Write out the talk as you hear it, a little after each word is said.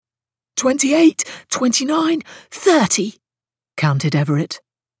28, 29, 30, counted Everett.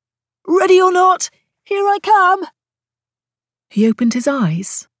 Ready or not, here I come. He opened his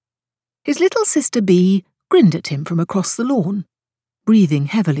eyes. His little sister Bee grinned at him from across the lawn, breathing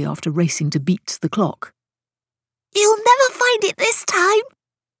heavily after racing to beat the clock. You'll never find it this time.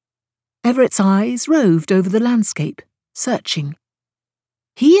 Everett's eyes roved over the landscape, searching.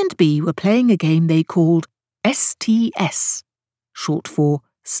 He and Bee were playing a game they called STS, short for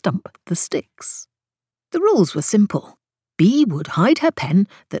Stump the Sticks. The rules were simple. Bee would hide her pen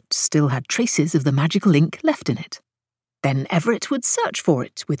that still had traces of the magical ink left in it. Then Everett would search for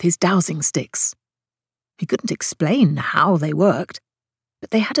it with his dowsing sticks. He couldn't explain how they worked, but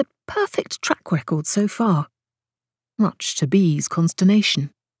they had a perfect track record so far, much to Bee's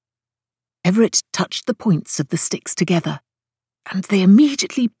consternation. Everett touched the points of the sticks together, and they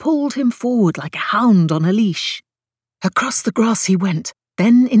immediately pulled him forward like a hound on a leash. Across the grass he went,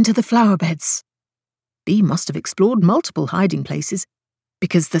 then into the flower beds. Bee must have explored multiple hiding places,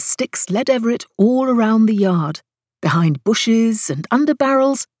 because the sticks led Everett all around the yard, behind bushes and under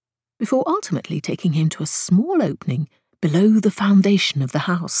barrels, before ultimately taking him to a small opening below the foundation of the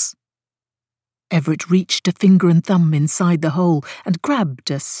house. Everett reached a finger and thumb inside the hole and grabbed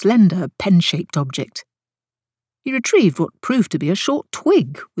a slender pen-shaped object. He retrieved what proved to be a short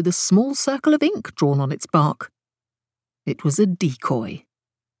twig with a small circle of ink drawn on its bark. It was a decoy.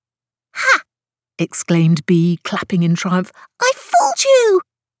 Ha! Exclaimed Bee, clapping in triumph. I fooled you!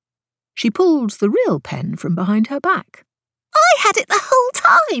 She pulled the real pen from behind her back. I had it the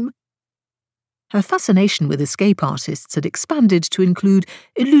whole time! Her fascination with escape artists had expanded to include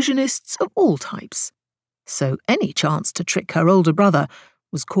illusionists of all types, so any chance to trick her older brother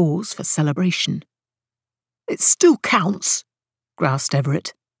was cause for celebration. It still counts, groused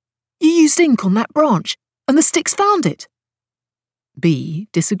Everett. You used ink on that branch, and the sticks found it. Bee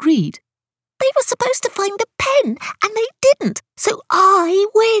disagreed. They were supposed to find a pen, and they didn't, so I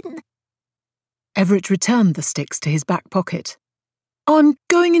win. Everett returned the sticks to his back pocket. I'm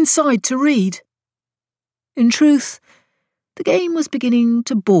going inside to read. In truth, the game was beginning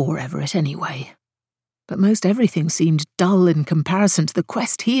to bore Everett anyway. But most everything seemed dull in comparison to the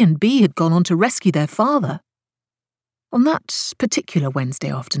quest he and Bee had gone on to rescue their father. On that particular Wednesday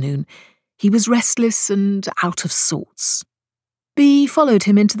afternoon, he was restless and out of sorts. Bee followed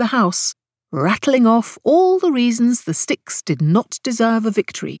him into the house, rattling off all the reasons the sticks did not deserve a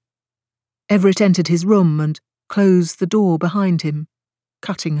victory. Everett entered his room and closed the door behind him,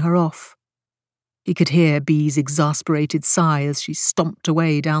 cutting her off. He could hear Bee's exasperated sigh as she stomped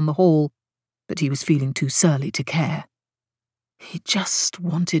away down the hall, but he was feeling too surly to care. He just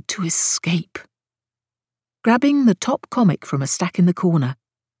wanted to escape. Grabbing the top comic from a stack in the corner,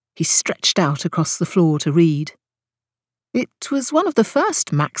 he stretched out across the floor to read. It was one of the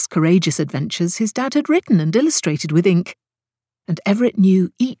first Mac's courageous adventures his dad had written and illustrated with ink, and Everett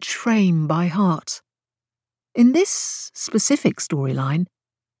knew each frame by heart. In this specific storyline,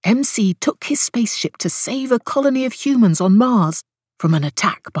 MC took his spaceship to save a colony of humans on Mars from an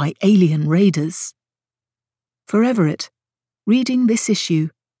attack by alien raiders. For Everett, reading this issue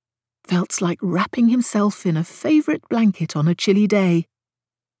felt like wrapping himself in a favourite blanket on a chilly day.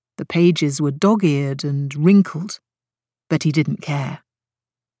 The pages were dog-eared and wrinkled, but he didn't care.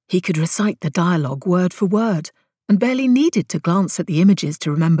 He could recite the dialogue word for word and barely needed to glance at the images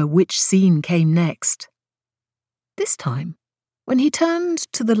to remember which scene came next. This time, when he turned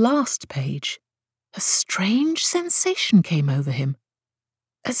to the last page, a strange sensation came over him,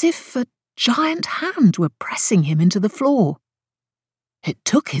 as if a giant hand were pressing him into the floor. It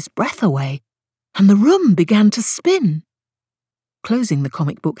took his breath away, and the room began to spin. Closing the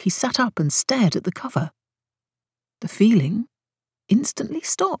comic book, he sat up and stared at the cover. The feeling instantly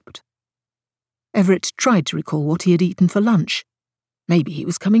stopped. Everett tried to recall what he had eaten for lunch. Maybe he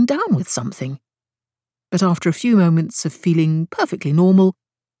was coming down with something. But after a few moments of feeling perfectly normal,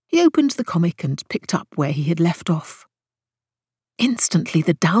 he opened the comic and picked up where he had left off. Instantly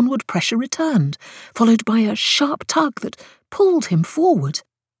the downward pressure returned, followed by a sharp tug that pulled him forward.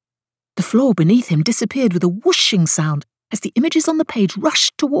 The floor beneath him disappeared with a whooshing sound as the images on the page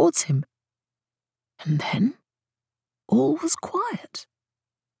rushed towards him. And then all was quiet.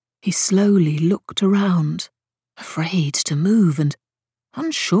 He slowly looked around, afraid to move and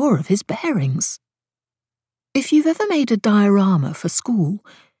unsure of his bearings. If you've ever made a diorama for school,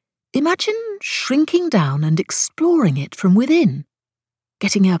 imagine shrinking down and exploring it from within,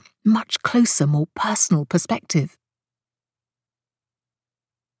 getting a much closer, more personal perspective.